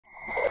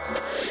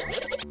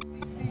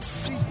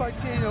might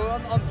say, you know,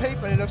 on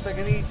paper it looks like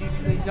an easy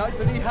night,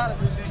 but Lee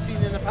Hallett, as we've seen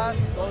in the past,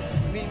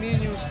 me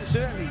and you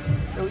certainly,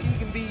 you know, he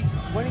can be,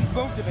 when he's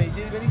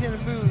motivated, when he's in a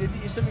mood,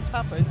 if something's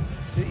happened,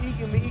 he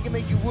can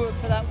make you work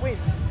for that win.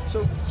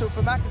 So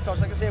for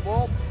Mcintosh, like I said,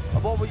 all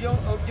with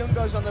young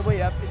guys on their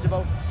way up, it's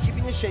about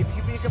keeping your shape,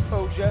 keeping your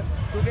composure,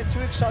 don't get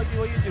too excited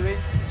what you're doing,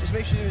 just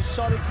make sure you're doing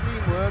solid,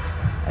 clean work,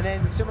 and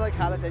then someone like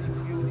Hallett, then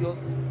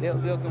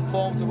they'll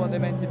conform to what they're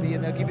meant to be,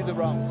 and they'll give you the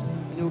round,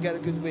 and you'll get a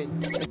good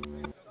win.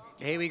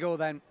 Here we go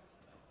then.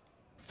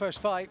 First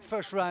fight,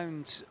 first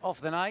round of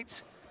the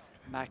night.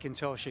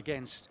 Mcintosh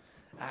against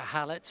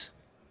Hallett.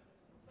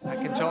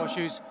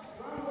 Mcintosh,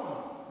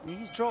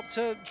 he's dropped,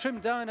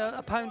 trimmed down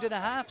a pound and a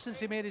half since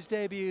he made his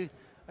debut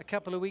a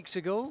couple of weeks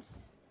ago.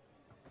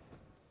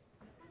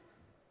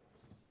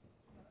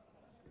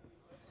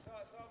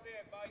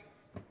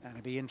 And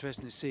it'll be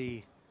interesting to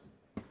see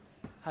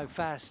how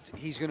fast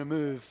he's going to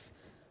move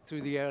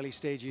through the early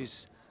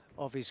stages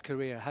of his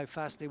career, how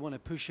fast they want to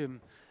push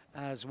him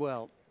as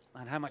well,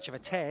 and how much of a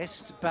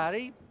test,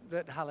 Barry,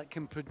 that Hallett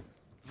can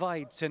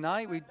provide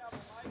tonight. We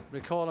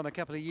recall him a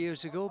couple of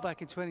years ago,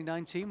 back in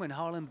 2019, when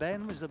Harlan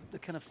Ben was the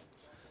kind of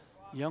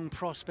young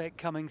prospect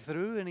coming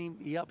through, and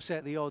he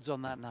upset the odds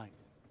on that night.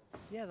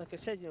 Yeah, like I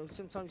said, you know,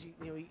 sometimes he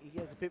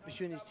has the bit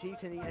between his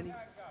teeth, and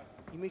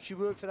he makes you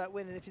work for that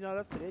win, and if you're not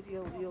up for it,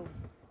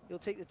 he'll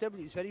take the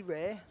W. It's very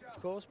rare,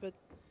 of course, but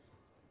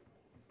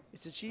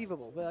it's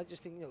achievable. But I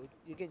just think, you know,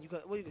 again, you've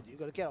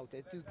got to get out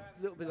there, do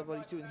a little bit of what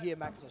he's doing here,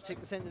 Mcintosh.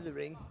 Take the centre of the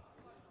ring,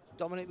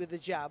 dominate with the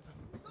jab.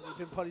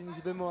 He probably needs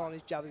a bit more on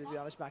his jab, to be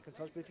honest,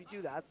 Mcintosh. But if you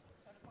do that,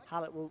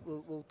 Hallett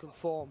will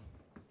conform.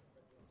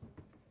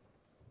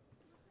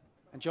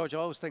 And George, I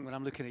always think when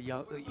I'm looking at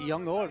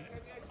young or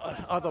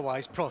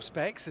otherwise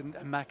prospects, and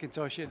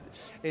Mcintosh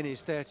in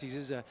his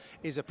 30s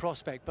is a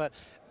prospect, but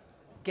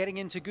getting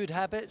into good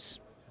habits.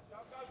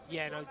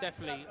 Yeah, no,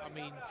 definitely. I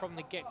mean, from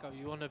the get-go,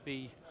 you want to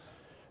be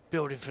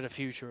building for the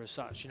future as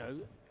such. You know,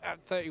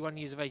 at 31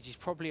 years of age, he's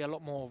probably a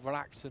lot more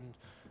relaxed and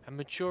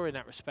mature in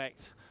that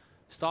respect,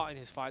 starting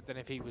his fight, than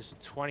if he was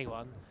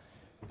 21.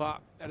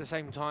 But at the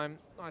same time,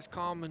 nice,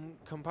 calm and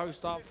composed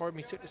start for him.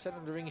 He took the centre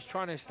of the ring. He's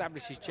trying to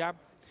establish his jab.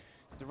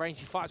 The range,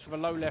 he fights with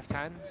a low left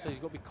hand, so he's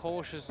got to be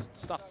cautious of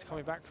stuff that's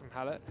coming back from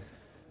Hallett.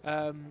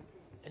 And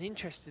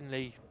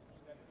interestingly,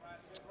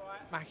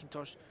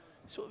 Mcintosh,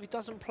 sort of, he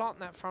doesn't plant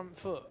that front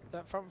foot.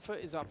 That front foot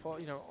is up,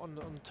 you know, on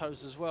the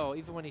toes as well,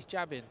 even when he's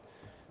jabbing.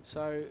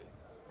 So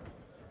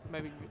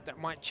maybe that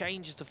might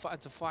change as the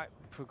fight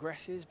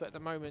progresses, but at the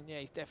moment, yeah,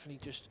 he's definitely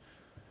just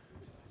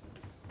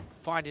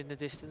finding the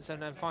distance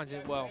and then finding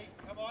it well.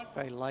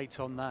 Very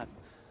light on that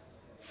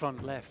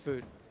front left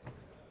foot.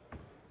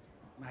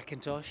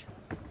 Mcintosh.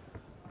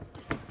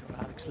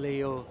 Alex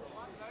Leo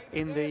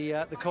in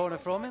the corner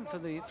from him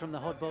from the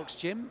Hot Box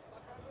Gym.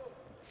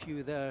 A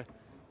few of their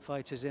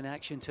fighters in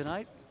action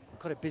tonight.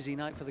 Quite a busy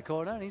night for the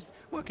corner, and he's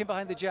working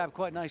behind the jab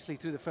quite nicely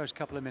through the first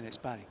couple of minutes,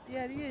 Barry.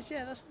 Yeah, he is.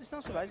 Yeah, it's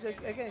not so bad.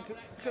 Again,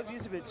 because he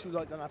is a bit too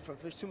light on that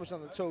front, there's too much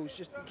on the toes.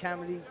 Just he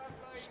can't really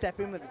step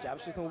in with the jab.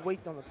 So there's no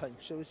weight on the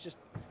punch. So it's just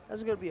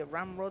hasn't got to be a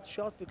ramrod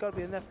shot, but got to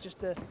be enough just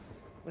to,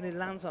 when it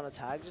lands on a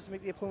tag, just to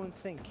make the opponent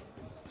think.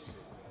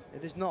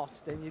 If it's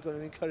not, then you're going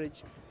to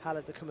encourage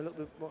Hallett to come a little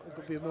bit more,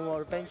 be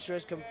more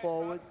adventurous, come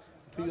forward,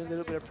 put you under a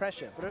little bit of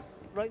pressure. But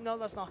right now,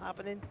 that's not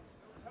happening.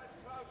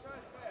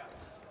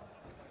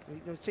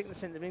 He's taking the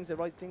centre ring's the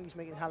right thing. He's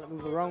making Hallett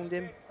move around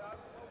him,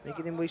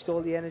 making him waste all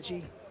the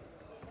energy.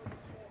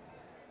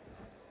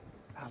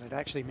 Hallett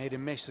actually made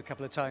him miss a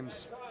couple of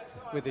times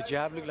with the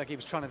jab. Looked like he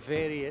was trying to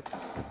vary it,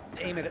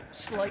 aim it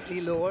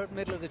slightly lower,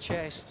 middle of the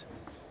chest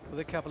with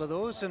a couple of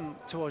those, and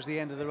towards the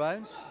end of the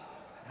round,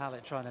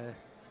 Hallett trying to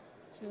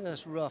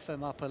just rough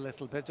him up a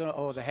little bit.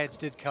 Oh, the heads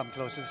did come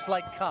close. A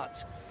slight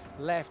cut,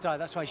 left eye.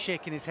 That's why he's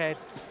shaking his head.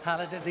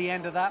 Hallett at the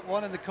end of that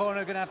one, and the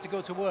corner going to have to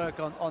go to work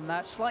on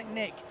that slight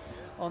nick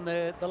on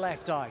the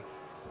left eye.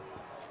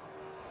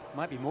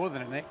 Might be more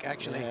than a nick,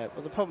 actually. Yeah,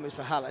 but the problem is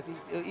for Hallett,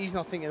 he's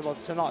not thinking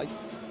about tonight.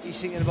 He's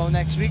thinking about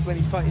next week, when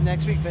he's fighting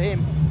next week. For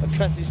him, a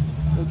cut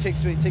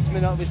takes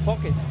minute out of his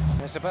pocket.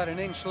 It's about an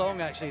inch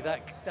long, actually,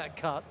 that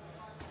cut.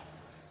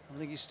 I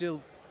think he's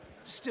still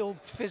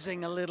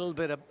fizzing a little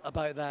bit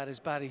about that, as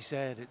Barry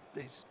said.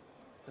 It's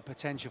the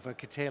potential for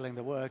curtailing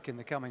the work in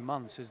the coming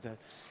months is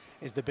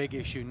the big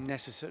issue.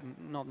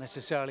 Not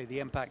necessarily the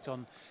impact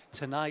on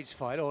tonight's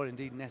fight, or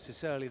indeed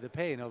necessarily the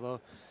pain,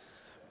 although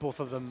both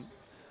of them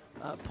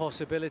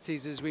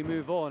possibilities as we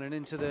move on and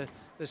into the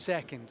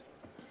second.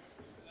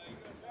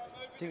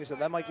 I think so.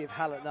 That might give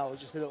Hallett now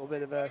just a little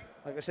bit of a,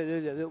 like I said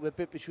earlier, a little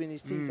bit between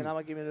his teeth, and that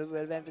might give him a little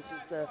bit of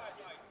emphasis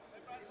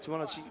to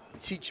want to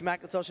teach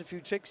Mcintosh a few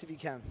tricks if he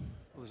can.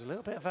 Well, there's a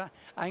little bit of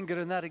anger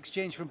in that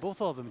exchange from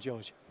both of them,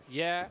 George.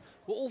 Yeah,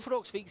 well,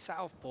 orthodox v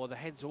southpaw, the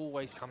heads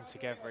always come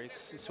together.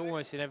 It's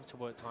almost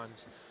inevitable at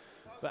times.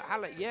 But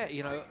Hallett, yeah,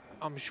 you know,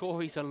 I'm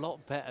sure he's a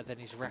lot better than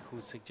his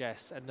record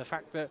suggests. And the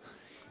fact that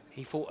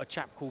he fought a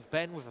chap called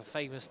Ben with a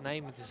famous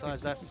name and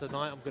decides that's the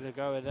night I'm going to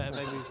go and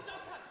maybe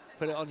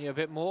put it on you a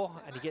bit more,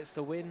 and he gets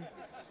the win,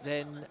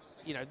 then,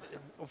 you know,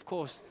 of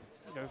course,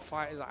 you know,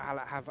 fighters like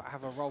Hallett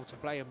have a role to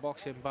play in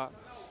boxing, but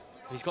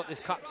he's got this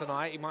cut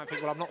tonight. He might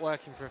think, well, I'm not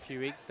working for a few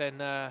weeks,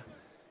 then I'm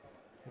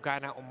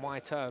going out on my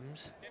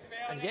terms.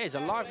 And yeah, it's a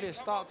livelier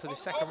start to the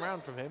second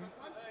round from him.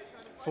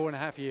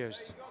 4.5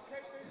 years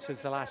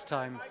since the last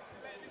time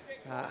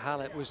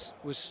Hallett was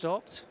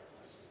stopped.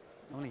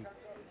 Only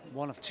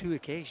one of 2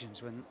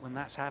 occasions when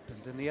that's happened,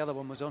 and the other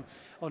one was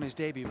on his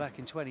debut back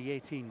in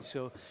 2018.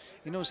 So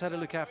he knows how to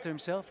look after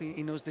himself.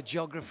 He knows the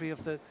geography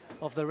of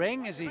the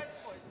ring as he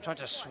tried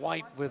to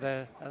swipe with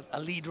a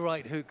lead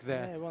right hook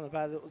there. Yeah, one a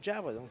bad little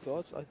jab,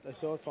 I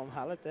thought from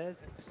Hallett there.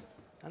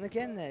 And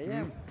again there,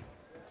 yeah.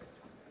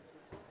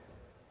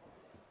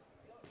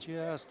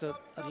 Just a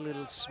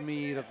little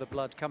smear of the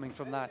blood coming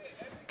from that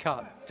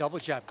cut. Double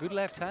jab, good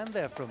left hand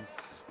there from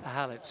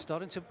Hallett,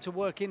 starting to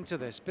work into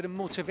this. Bit of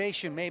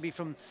motivation maybe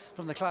from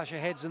the clash of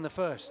heads in the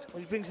first. Well,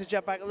 he brings the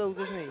jab back low,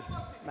 doesn't he,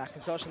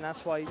 Mcintosh, and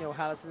that's why, you know,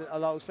 Hallett's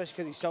allowed, especially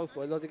because he's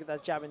southpaw, allowed to get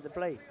that jab into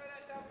play.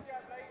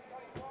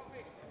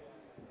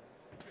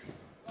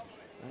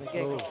 And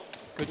again,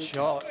 good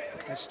shot.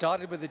 It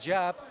started with the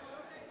jab.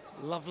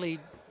 Lovely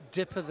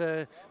dip of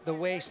the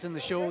waist and the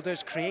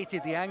shoulders,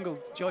 created the angle,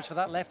 George, for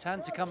that left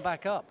hand to come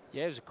back up.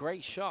 Yeah, it was a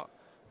great shot.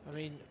 I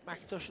mean,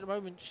 Mcintosh at the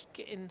moment just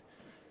getting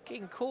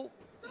caught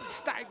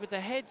static with the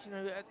head. You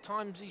know, at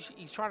times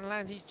he's trying to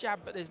land his jab,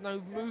 but there's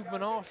no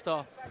movement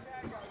after.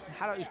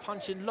 Hallett was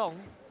punching long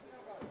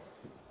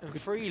and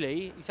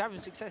freely. He's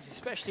having success,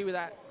 especially with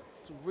that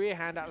rear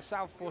hand out of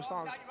southpaw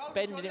stance,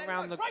 bending it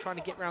around, trying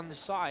to get around the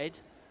side.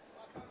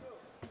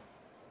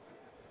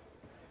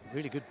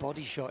 Really good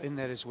body shot in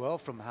there as well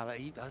from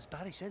Hallett. As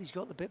Barry said, he's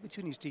got the bit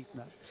between his teeth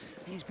now.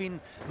 He's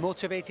been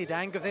motivated.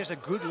 Anger, there's a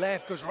good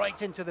left, goes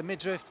right into the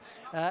midriff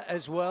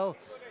as well,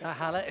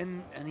 Hallett,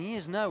 and he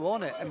is now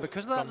on it. And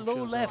because of that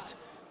low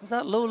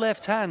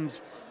left hand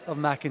of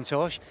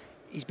Mcintosh,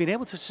 he's been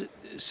able to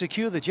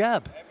secure the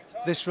jab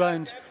this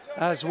round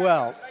as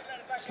well.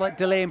 Slight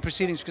delay in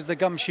proceedings because the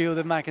gum shield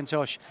of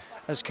Mcintosh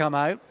has come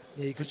out.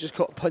 Yeah, he could just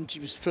caught a punch. He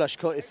was flush,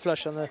 caught it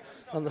flush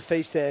on the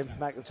face there,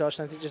 Mcintosh.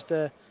 And I think just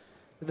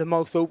with the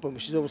mouth open,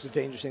 which is always a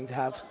dangerous thing to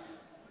have.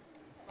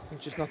 And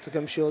just knocked the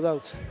gum shield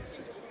out.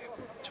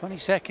 20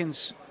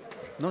 seconds,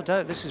 no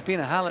doubt this has been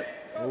a Hallett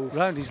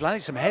round. He's landed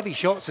some heavy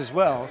shots as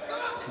well.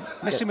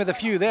 Missing with a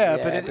few there,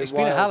 but it's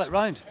been a Hallett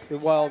round. A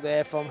bit wild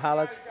there from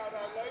Hallett.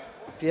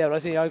 Yeah, I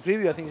agree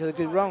with you. I think it's a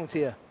good round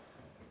here.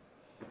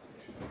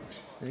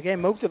 And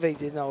again,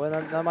 motivated now,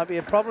 and that might be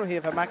a problem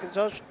here for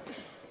Mcintosh.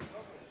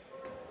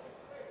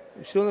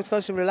 He still looks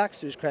nice and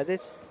relaxed, to his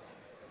credit.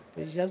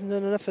 But he hasn't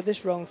done enough for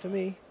this round for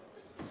me.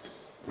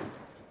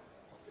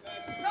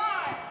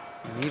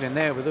 And even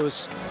there, with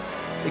those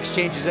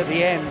exchanges at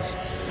the end,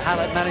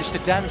 Hallett managed to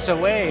dance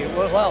away.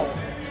 Well,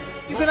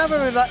 you can have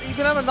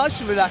a nice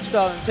and relaxed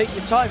style and take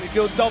your time if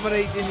you're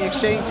dominating the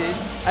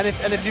exchanges, and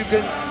if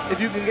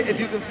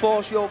you can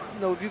force your,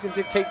 if you can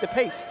dictate the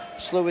pace,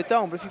 slow it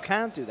down. But if you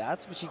can't do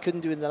that, which he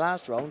couldn't do in the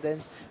last round,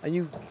 then and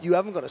you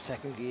haven't got a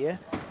second gear,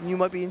 you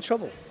might be in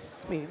trouble.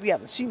 I mean, we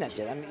haven't seen that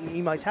yet. I mean,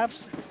 he might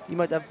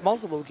have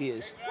multiple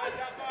gears,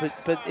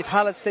 but if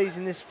Hallett stays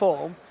in this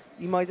form,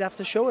 he might have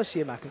to show us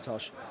here,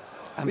 Mcintosh.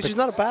 Which is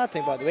not a bad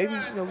thing, by the way.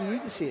 We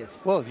need to see it.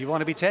 Well, you want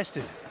to be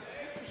tested.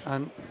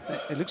 And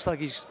it looks like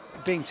he's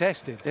being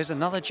tested. There's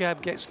another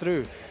jab gets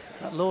through.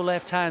 That low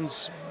left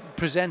hand's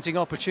presenting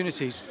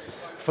opportunities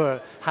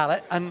for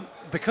Hallett. And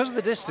because of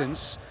the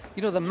distance,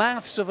 the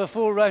maths of a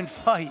 4-round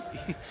fight,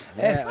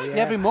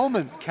 every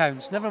moment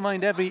counts, never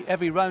mind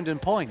every round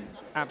and point.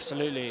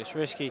 Absolutely, it's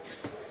risky.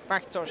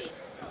 Mcintosh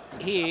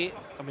here,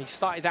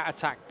 started that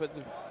attack, but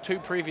the 2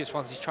 previous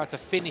ones, he's tried to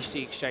finish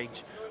the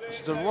exchange, which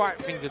is the right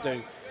thing to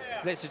do.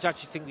 Lets the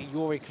judges think that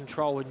you're in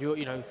control and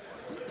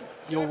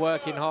you're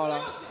working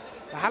harder.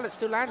 But Hallett's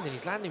still landing.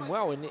 He's landing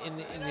well in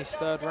this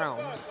 3rd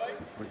round.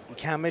 He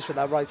can't miss with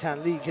that right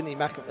hand lead, can he,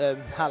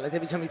 Hallett?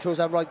 Every time he throws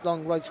that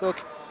long right hook,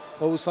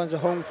 always finds a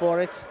home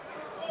for it.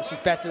 This is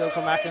better though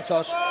for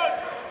Mcintosh.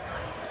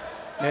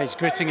 Yeah, he's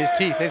gritting his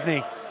teeth, isn't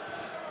he?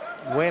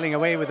 Wailing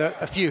away with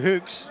a few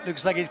hooks.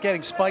 Looks like he's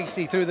getting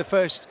spicy through the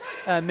first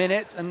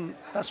minute, and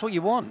that's what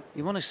you want.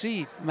 You want to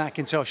see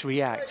Mcintosh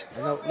react.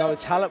 No,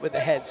 it's Hallett with the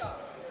head.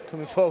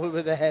 Coming forward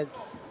with the head.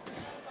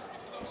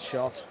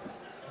 Shot.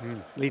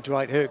 Lead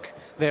right hook.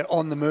 They're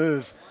on the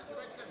move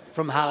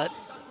from Hallett.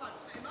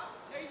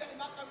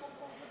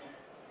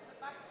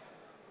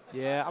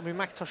 Yeah,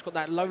 Mcintosh got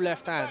that low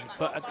left hand,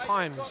 but at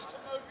times,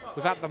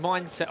 without the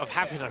mindset of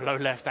having a low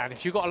left hand,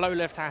 if you've got a low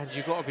left hand,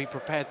 you've got to be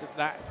prepared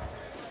that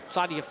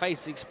side of your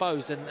face is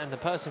exposed, and the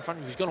person in front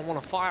of you is going to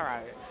want to fire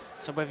at it.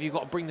 So whether you've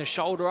got to bring the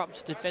shoulder up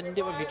to defend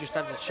it, whether you just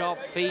have the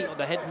sharp feet or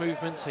the head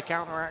movement to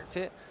counteract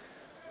it.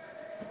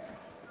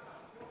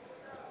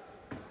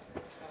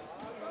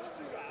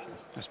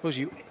 I suppose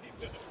you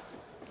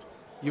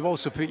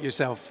also put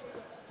yourself,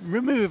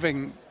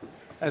 removing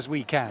as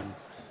we can,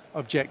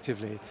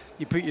 objectively,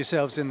 you put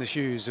yourselves in the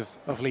shoes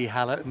of Lee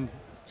Hallett and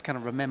just kind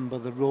of remember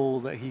the role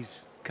that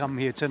he's come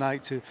here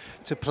tonight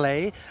to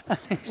play. And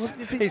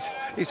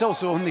it's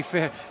also only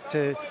fair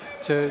to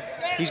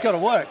he's got to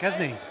work,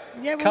 hasn't he?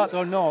 Yeah, well, cut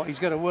or not, he's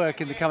got to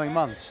work in the coming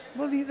months.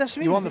 Well, that's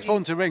what You want the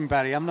phone to ring,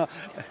 Barry? I'm not.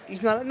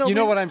 He's not. No, you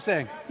know what I'm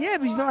saying? Yeah,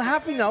 but he's not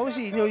happy now, is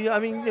he? You know, I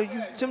mean,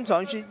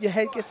 sometimes your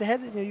head gets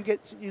ahead.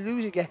 You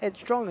lose it, get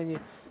headstrong, and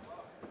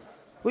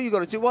what you got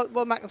to do, what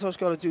Mcintosh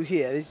got to do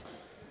here is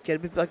get a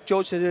bit, like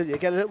George said earlier,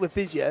 get a little bit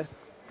busier,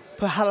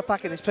 put Hallett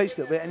back in his place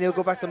a little bit, and he'll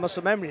go back to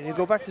muscle memory, and he'll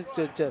go back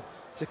to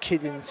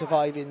kidding,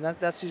 surviving.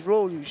 That's his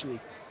role usually.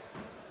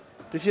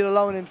 But if you're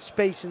allowing him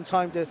space and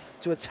time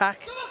to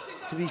attack,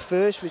 to be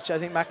first, which I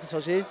think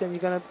Mcintosh is, then you're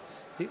going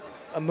to,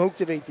 a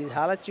motivated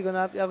Hallett, you're going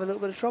to have a little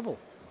bit of trouble,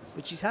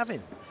 which he's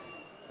having.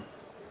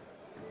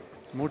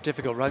 More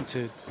difficult round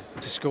to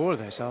score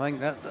this. I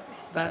think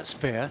that's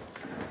fair.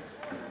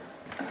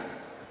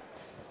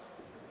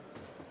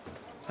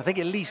 I think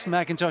at least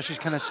Mcintosh has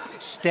kind of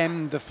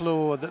stemmed the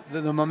flow,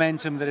 the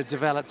momentum that had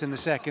developed in the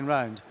second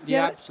round.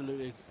 Yeah,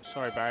 absolutely.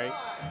 Sorry, Barry.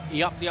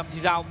 He upped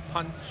his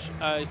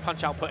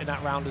punch output in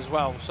that round as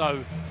well.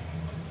 So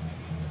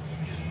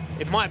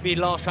it might be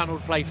last round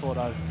would play for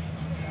though.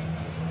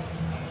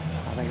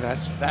 I think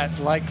that's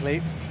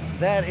likely.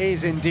 That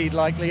is indeed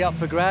likely, up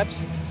for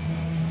grabs.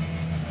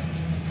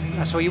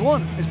 That's what you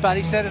want, as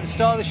Barry said at the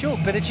start of the show,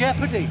 bit of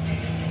jeopardy.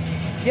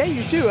 Yeah,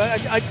 you do.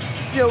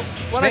 You know,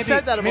 when I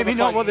said that about maybe the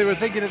not fight, what they were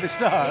thinking at the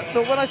start.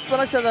 But when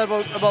I said that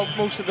about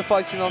most of the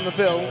fighting on the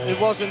bill, it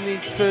wasn't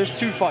these first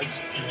two fights.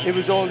 It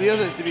was all the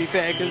others, to be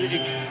fair,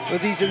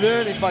 because these are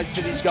learning fights for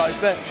these guys.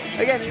 But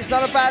again, it's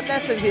not a bad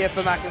lesson here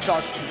for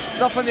Mcintosh.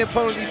 Not from the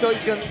opponent he thought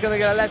he was going to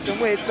get a lesson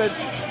with, but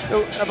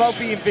about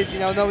being busy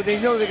now. They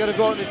know they're going to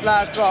go out in this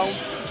last round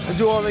and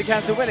do all they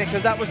can to win it,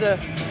 because that was a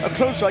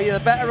close fight. He had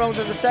a better round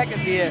than the second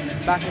here,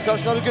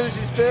 Mcintosh. Not as good as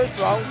his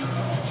first round,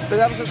 but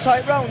that was a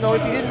tight round. Though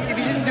if he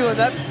didn't do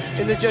enough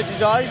in the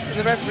judge's eyes, in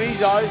the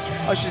referee's eye,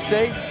 I should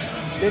say,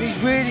 then he's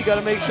really got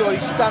to make sure he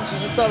stamps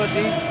his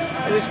authority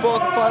in this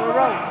fourth and final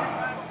round.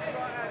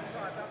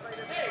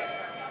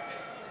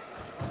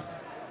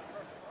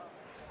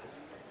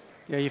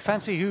 Yeah, you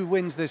fancy who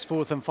wins this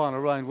fourth and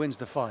final round wins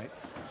the fight.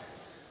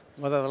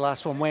 Whether the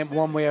last one went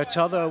one way or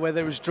t'other, or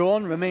whether it was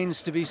drawn,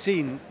 remains to be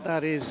seen.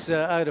 That is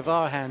out of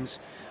our hands.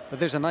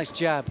 But there's a nice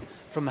jab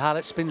from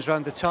Hallett, spins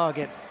round the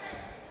target.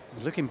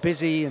 He's looking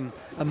busy and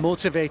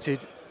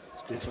motivated.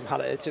 It's good from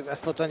Hallett. They took that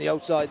foot on the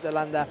outside to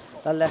land that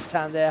left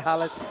hand there,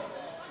 Hallett.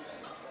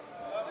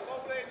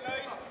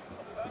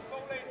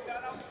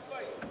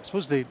 I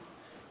suppose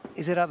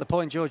is it at the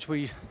point, George, where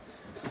you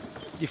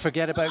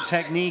forget about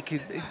technique?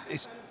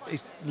 It's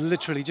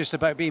literally just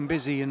about being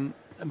busy and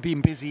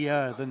being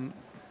busier than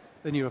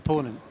your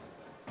opponent.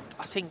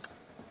 I think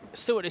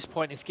still at this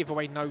point it's give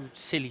away no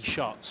silly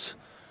shots,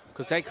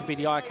 because they could be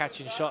the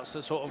eye-catching shots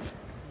that sort of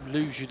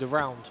lose you the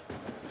round.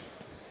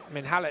 I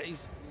mean, Hallett,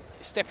 he's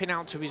stepping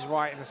out to his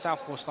right in the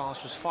southpaw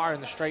stance, just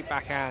firing the straight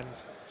backhand.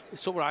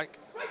 It's sort of like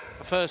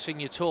the first thing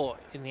you're taught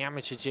in the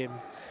amateur gym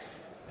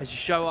as you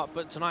show up.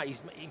 But tonight,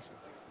 he's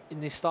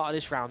in this start of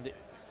this round,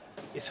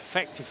 it's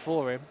effective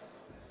for him.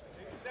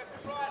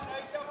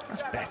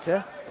 That's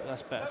better. But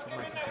that's better for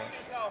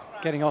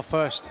Mcintosh. Getting off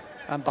first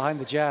and behind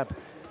the jab.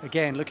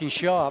 Again, looking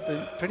sharp,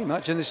 and pretty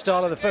much in the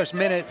style of the first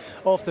minute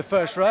of the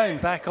first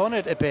round. Back on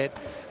it a bit,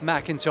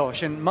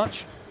 Mcintosh, and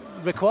much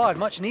required,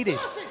 much needed.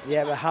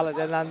 Yeah, but Hallett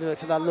then landed with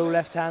that low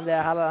left hand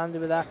there. Hallett landed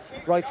with that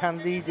right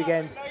hand lead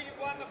again.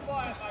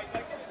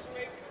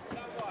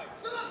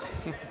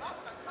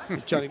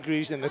 Johnny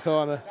Greaves in the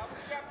corner.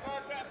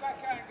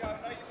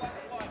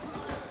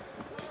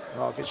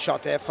 Oh, good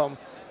shot there from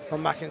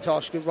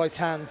Mcintosh. Good right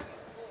hand.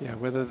 Yeah,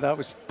 whether that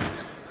was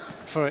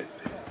for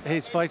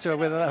his fighter or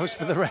whether that was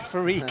for the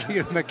referee,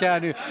 Kieran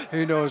McCann,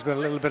 who knows, but a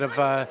little bit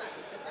of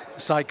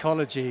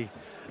psychology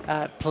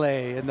at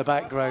play in the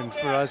background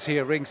for us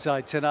here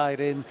ringside tonight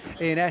in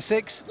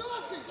Essex.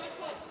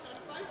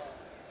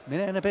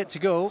 Minute and a bit to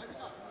go.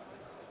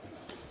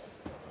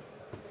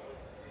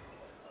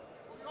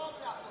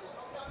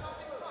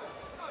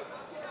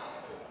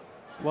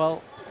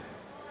 Well,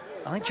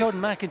 I think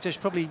Jordan Mcintosh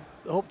probably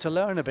hoped to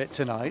learn a bit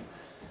tonight.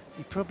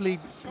 He probably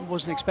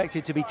wasn't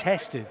expected to be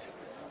tested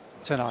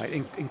tonight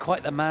in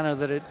quite the manner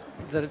that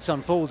it's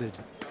unfolded.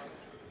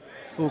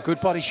 Oh,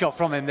 good body shot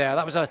from him there.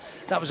 That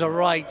was a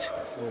right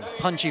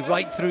punchy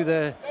right through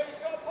the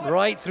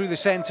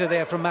centre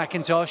there from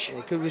Mcintosh.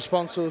 Yeah, good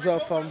response as well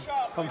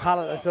from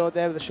Hallett, I thought,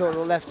 there with the short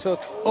little left hook.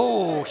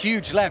 Oh,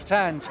 huge left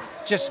hand.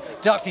 Just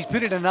ducked. He's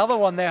put in another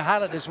one there,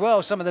 Hallett, as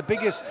well. Some of the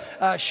biggest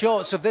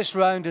shots of this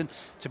round, and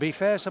to be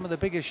fair, some of the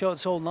biggest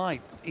shots all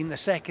night in the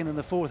second and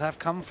the fourth have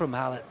come from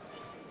Hallett.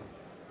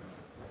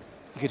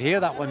 You could hear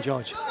that one,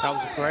 George. That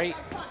was a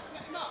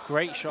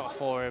great shot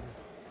for him.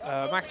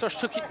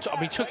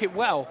 Mcintosh took it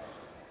well,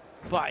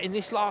 but in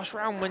this last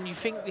round, when you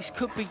think this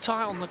could be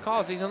tight on the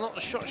cards, these are not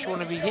the shots you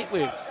want to be hit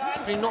with.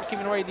 You're not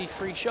giving away these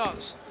free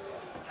shots.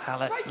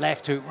 Hallett,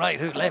 left hook, right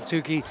hook, left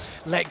hook. He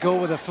let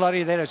go with a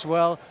flurry there as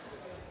well.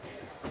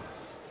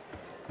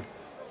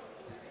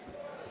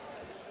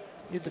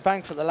 You had to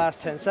bank for the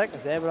last 10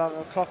 seconds there, but our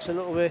clock's a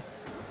little bit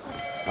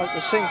out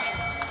of sync.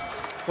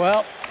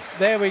 Well,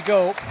 there we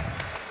go.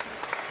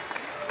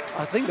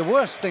 I think the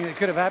worst thing that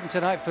could have happened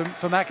tonight for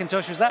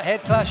Mcintosh was that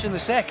head clash in the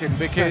second,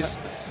 because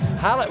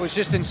Hallett was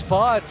just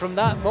inspired from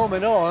that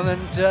moment on,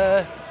 and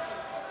the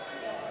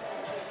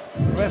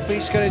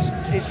referee's got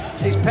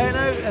his pen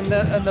out and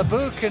the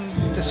book,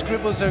 and the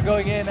scribbles are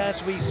going in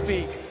as we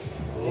speak.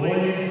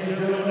 Ladies and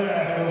gentlemen,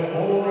 after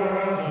 4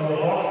 rounds of the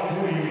last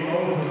 3, we go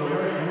to the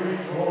referee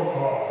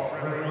scorecard.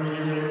 Referee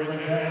in the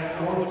match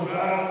scores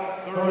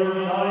about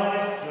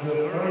 39 to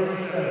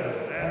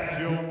 37. And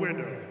your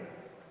winner,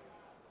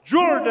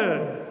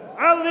 Jordan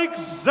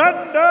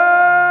Alexander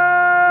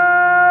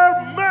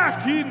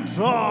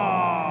McIntosh.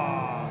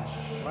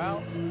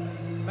 Well,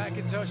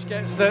 Mcintosh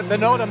gets the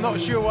nod. I'm not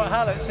sure what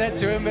Hallett said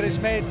to him, but it's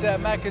made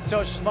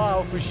Mcintosh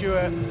smile for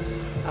sure.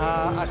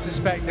 I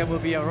suspect there will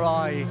be a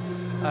wry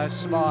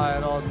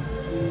smile on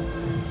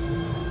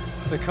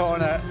the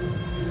corner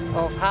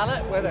of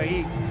Hallett, whether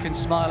he can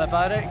smile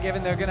about it,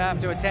 given they're going to have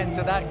to attend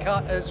to that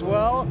cut as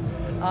well.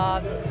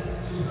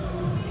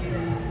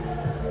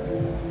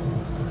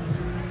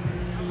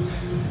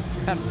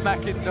 And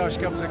Mcintosh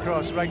comes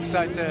across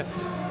ringside to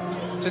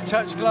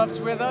touch gloves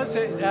with us.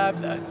 It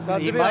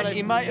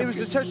was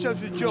a touch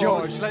gloves with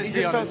George. He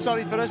just felt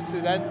sorry for us two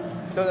then.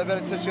 Thought they'd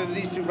better touch with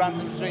these two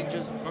random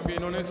strangers. If I'm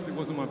being honest, it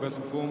wasn't my best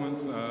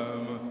performance.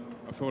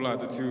 I feel like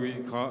the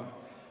 2-week cut,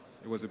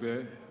 it was a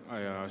bit.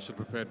 I should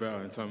have prepared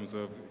better in terms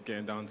of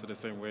getting down to the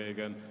same way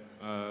again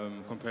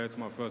compared to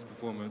my first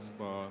performance.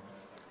 But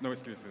no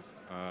excuses.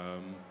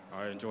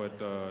 I enjoyed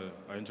the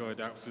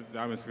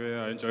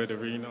atmosphere. I enjoyed the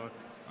arena.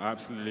 I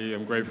absolutely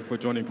am grateful for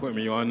Johnny putting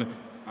me on.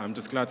 I'm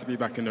just glad to be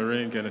back in the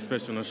ring, and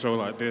especially on a show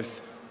like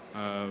this.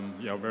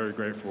 Yeah, I'm very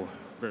grateful,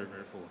 very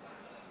grateful.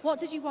 What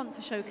did you want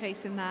to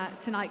showcase in that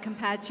tonight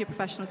compared to your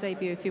professional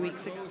debut a few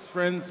weeks ago? Close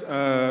friends,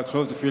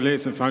 close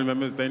affiliates and family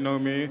members, they know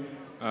me.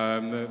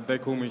 They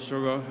call me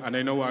Sugar, and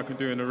they know what I can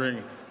do in the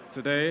ring.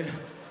 Today,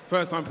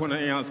 first time putting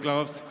on 8-ounce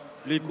gloves,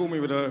 Lee called me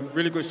with a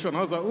really good shot, and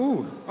I was like,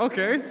 ooh,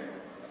 okay.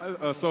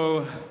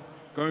 So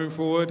going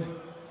forward,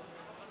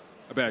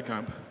 a better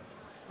camp.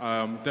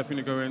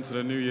 Definitely go into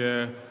the new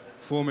year,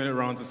 4-minute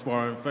rounds of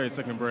sparring,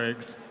 30-second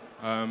breaks,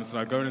 so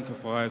that going into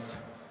fights,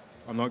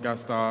 I'm not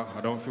gassed out,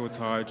 I don't feel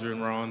tired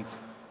during rounds.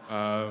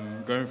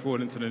 Going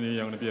forward into the new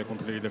year, I'm going to be a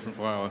completely different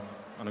fighter,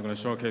 and I'm going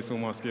to showcase all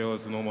my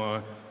skills and all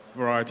my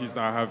varieties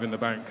that I have in the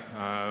bank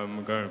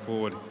going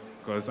forward,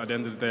 because at the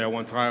end of the day, I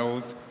want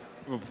titles.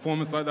 With a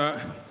performance like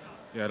that,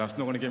 yeah, that's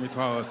not going to get me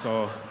titles,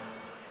 so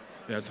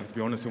yeah, I just have to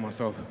be honest with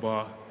myself.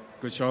 But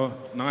good show.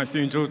 Nice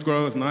seeing George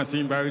Groves, nice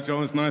seeing Barry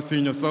Jones, nice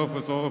seeing yourself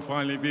as well,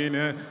 finally being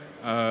here.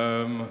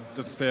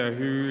 Just to say a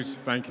huge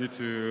thank you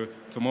to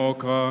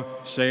Mocha,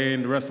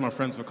 Shane, the rest of my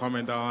friends for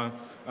coming down,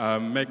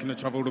 making the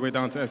travel all the way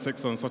down to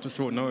Essex on such a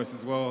short notice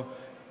as well.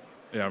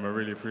 Yeah, I'm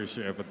really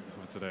appreciative for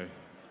today.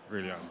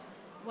 Really am.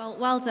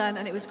 Well done,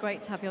 and it was great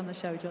to have you on the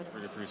show, John.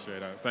 Really appreciate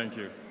that. Thank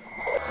you.